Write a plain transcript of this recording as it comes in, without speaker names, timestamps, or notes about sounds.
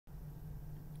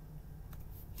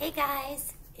Hey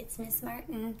guys, it's Miss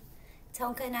Martin.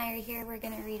 Tonka and I are here. We're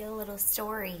going to read a little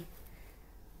story.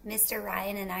 Mr.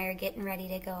 Ryan and I are getting ready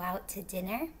to go out to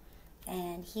dinner,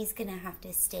 and he's going to have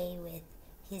to stay with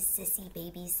his sissy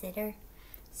babysitter.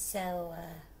 So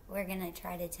we're going to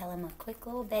try to tell him a quick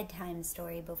little bedtime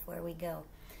story before we go.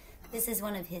 This is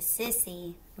one of his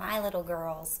sissy, my little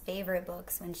girl's, favorite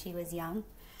books when she was young.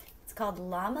 It's called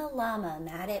Llama,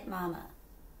 Mad at Mama.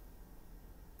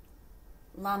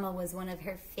 Llama was one of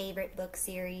her favorite book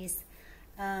series.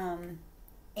 Anna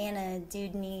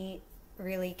Dewdney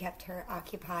really kept her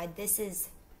occupied. This is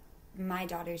my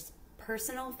daughter's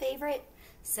personal favorite,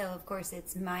 so of course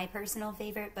it's my personal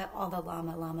favorite, but all the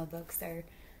Llama books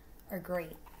are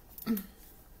great.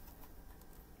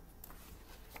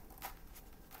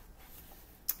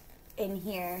 In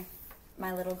here,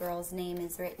 my little girl's name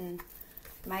is written.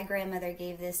 My grandmother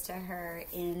gave this to her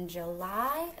in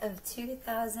July of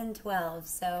 2012,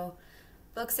 so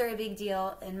books are a big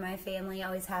deal in my family,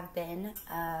 always have been.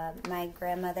 My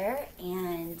grandmother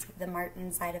and the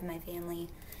Martin side of my family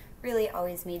really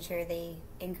always made sure they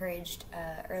encouraged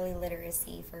early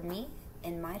literacy for me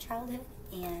in my childhood,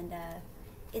 and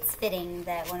it's fitting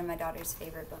that one of my daughter's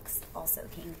favorite books also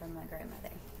came from my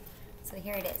grandmother. So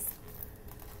here it is.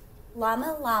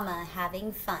 Llama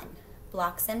having fun.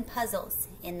 Blocks and puzzles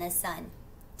in the sun.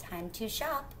 Time to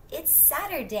shop. It's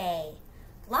Saturday.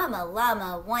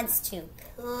 Llama wants to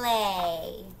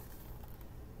play.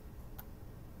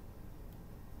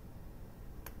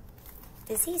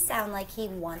 Does he sound like he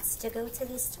wants to go to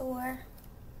the store?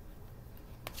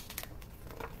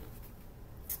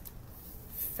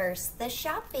 First the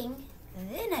shopping,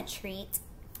 then a treat.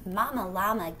 Mama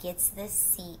Llama gets the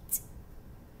seat.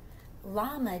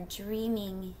 Llama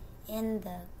dreaming in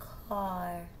the car.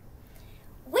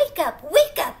 Wake up,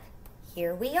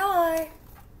 here we are.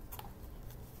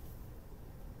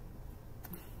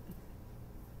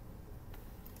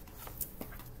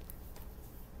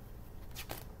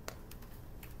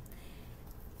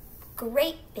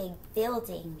 Great big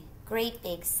building, great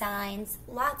big signs,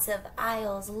 lots of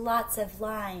aisles, lots of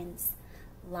lines.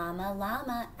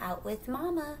 Llama out with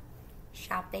Mama,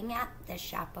 shopping at the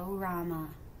Shop-O-Rama.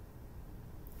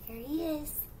 There he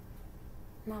is.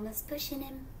 Mama's pushing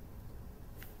him.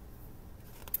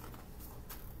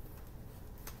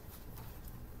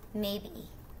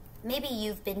 Maybe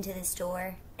you've been to the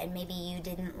store and maybe you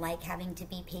didn't like having to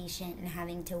be patient and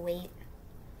having to wait.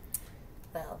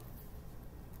 Well,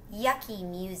 yucky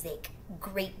music,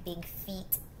 great big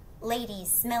feet, ladies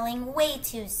smelling way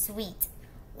too sweet.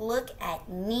 Look at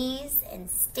knees and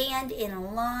stand in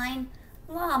a line.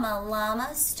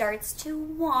 Llama starts to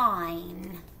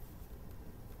whine.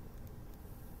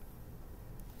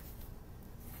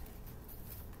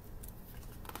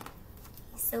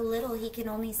 So little he can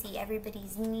only see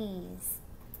everybody's knees.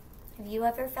 Have you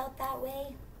ever felt that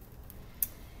way?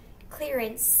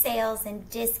 Clearance sales and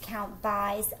discount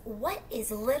buys. What is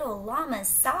little Llama's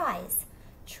size?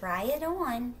 Try it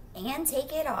on and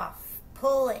take it off.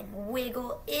 Pull and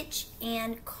wiggle, itch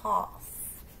and cough.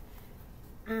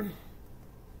 Hang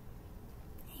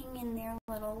in there,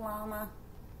 little Llama.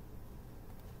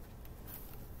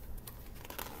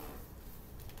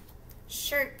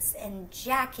 Shirts and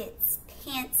jackets,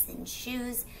 pants and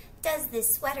shoes. Does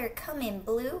this sweater come in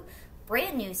blue?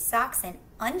 Brand new socks and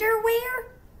underwear?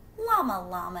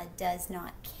 Llama does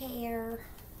not care.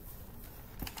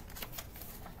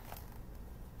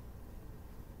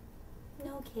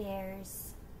 No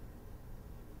cares.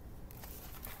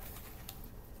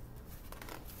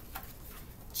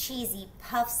 Cheesy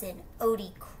puffs and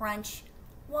oaty crunch.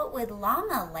 What would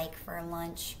Llama like for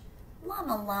lunch?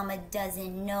 Llama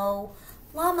doesn't know.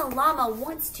 Llama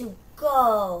wants to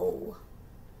go.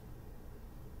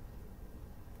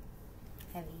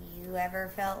 Have you ever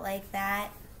felt like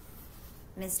that?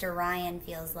 Mr. Ryan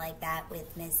feels like that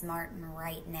with Ms. Martin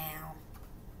right now.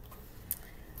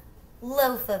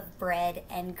 Loaf of bread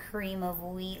and cream of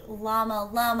wheat.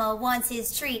 Llama wants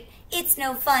his treat. It's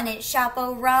no fun at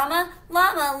Shop-O-Rama.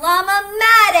 Llama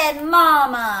mad at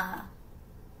Mama.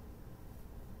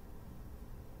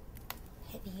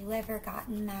 Have you ever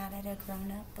gotten mad at a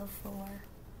grown-up before?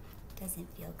 Doesn't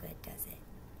feel good, does it?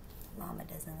 Llama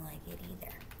doesn't like it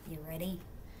either. You ready?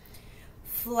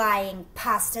 Flying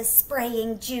pasta,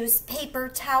 spraying juice, paper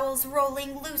towels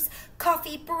rolling loose,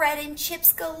 coffee, bread, and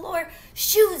chips galore,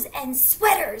 shoes and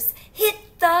sweaters hit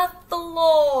the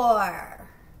floor.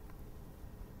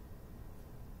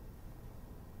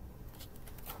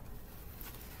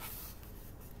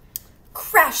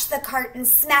 Crash the cart and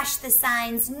smash the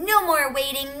signs, no more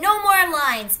waiting, no more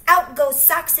lines, out go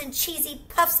socks and cheesy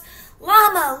puffs.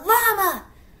 Llama,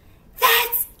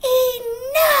 that's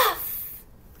enough!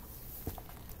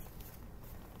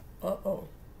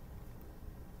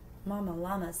 Mama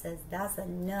Llama says that's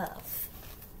enough.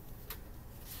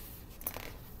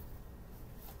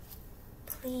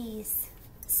 Please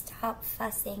stop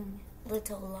fussing,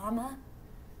 little llama.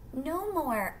 No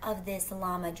more of this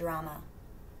llama drama.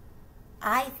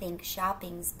 I think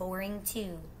shopping's boring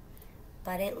too,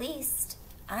 but at least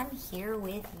I'm here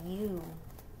with you.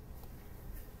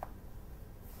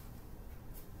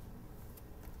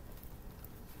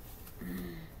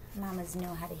 Mamas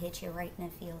know how to hit you right in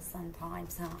the feels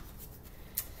sometimes, huh?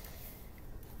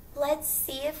 Let's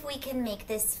see if we can make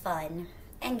this fun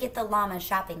and get the llama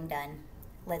shopping done.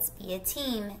 Let's be a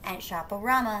team at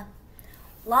Shop-a-Rama.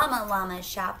 Llama Llama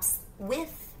shops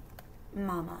with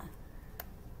Mama.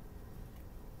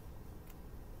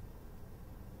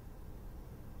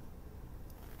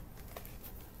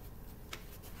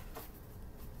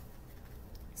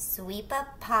 Sweep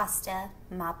up pasta,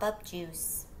 mop up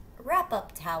juice, wrap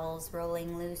up towels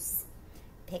rolling loose,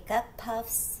 pick up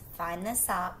puffs, find the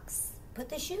socks, put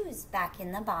the shoes back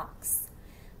in the box.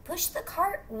 Push the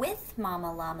cart with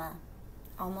Mama Llama.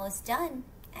 Almost done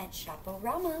at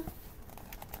Shop-a-Rama.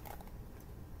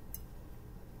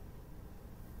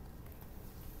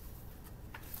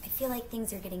 I feel like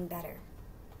things are getting better.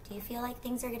 Do you feel like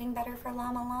things are getting better for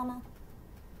Llama Llama?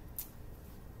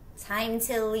 Time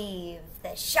to leave.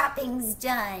 The shopping's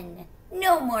done.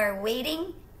 No more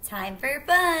waiting. Time for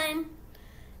fun.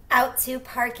 Out to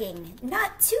parking.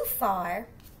 Not too far.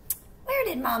 Where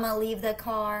did Mama leave the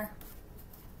car?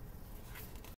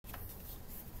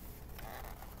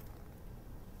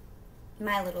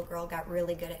 My little girl got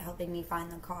really good at helping me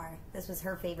find the car. This was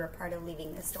her favorite part of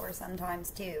leaving the store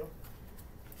sometimes too.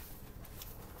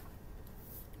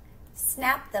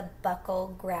 Snap the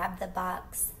buckle, grab the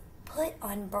box, put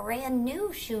on brand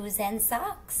new shoes and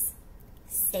socks.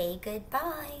 Say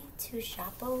goodbye to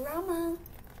Shop-a-Rama.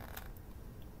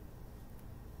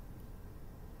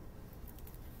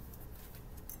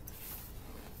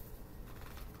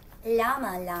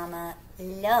 Llama Llama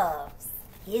loves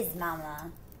his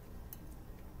mama.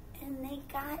 And they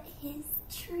got his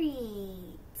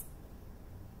treat.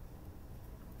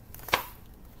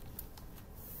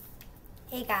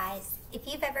 Hey guys, if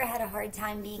you've ever had a hard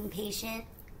time being patient,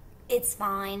 it's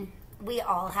fine. We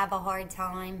all have a hard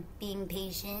time being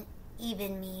patient,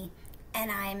 even me.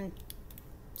 And I'm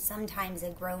sometimes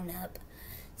a grown-up.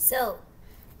 So,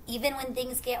 even when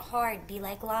things get hard, be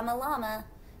like Llama Llama.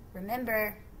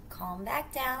 Remember, calm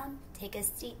back down, take a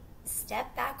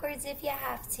step backwards if you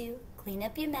have to, clean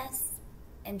up your mess,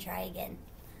 and try again.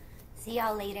 See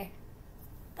y'all later.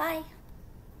 Bye.